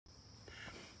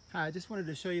Hi, I just wanted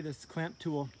to show you this clamp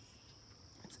tool.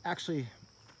 It's actually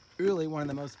really one of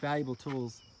the most valuable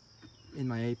tools in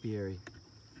my apiary.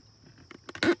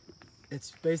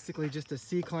 It's basically just a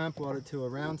C-clamp welded to a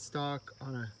round stock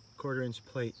on a 1/4-inch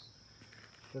plate.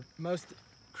 The most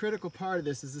critical part of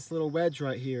this is this little wedge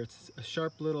right here. It's a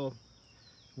sharp little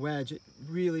wedge. It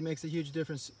really makes a huge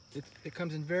difference. It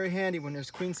comes in very handy when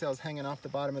there's queen cells hanging off the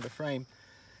bottom of the frame.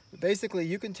 But basically,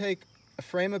 you can take a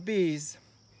frame of bees,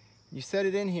 you set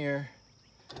it in here,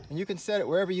 and you can set it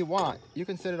wherever you want. You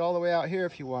can set it all the way out here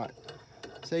if you want.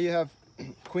 Say you have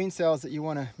queen cells that you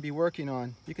want to be working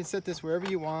on. You can set this wherever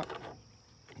you want.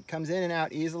 It comes in and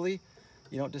out easily.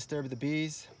 You don't disturb the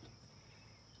bees.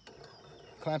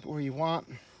 Clamp it where you want.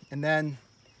 And then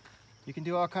you can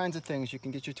do all kinds of things. You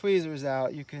can get your tweezers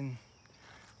out. You can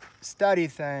study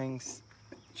things.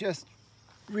 It just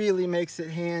really makes it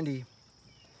handy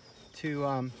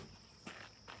to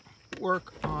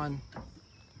work on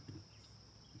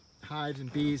hives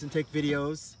and bees and take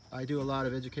videos. I do a lot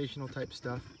of educational type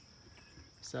stuff.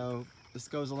 So this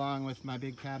goes along with my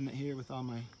big cabinet here with all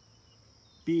my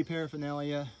bee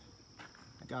paraphernalia.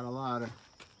 I got a lot of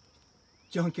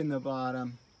junk in the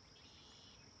bottom.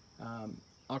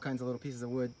 All kinds of little pieces of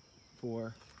wood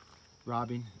for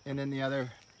robbing. And then the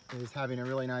other is having a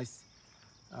really nice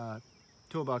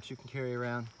toolbox you can carry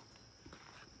around.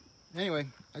 Anyway,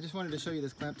 I just wanted to show you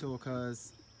this clamp tool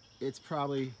because it's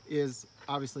probably is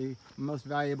obviously the most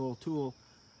valuable tool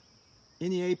in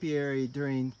the apiary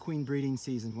during queen breeding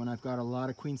season when I've got a lot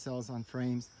of queen cells on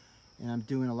frames and I'm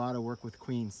doing a lot of work with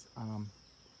queens.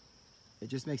 It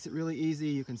just makes it really easy.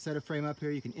 You can set a frame up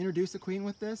here. You can introduce a queen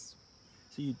with this.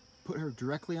 So you put her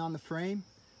directly on the frame,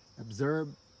 observe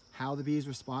how the bees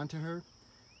respond to her,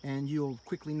 and you'll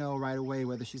quickly know right away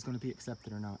whether she's going to be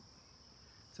accepted or not.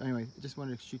 So anyway, I just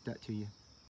wanted to shoot that to you.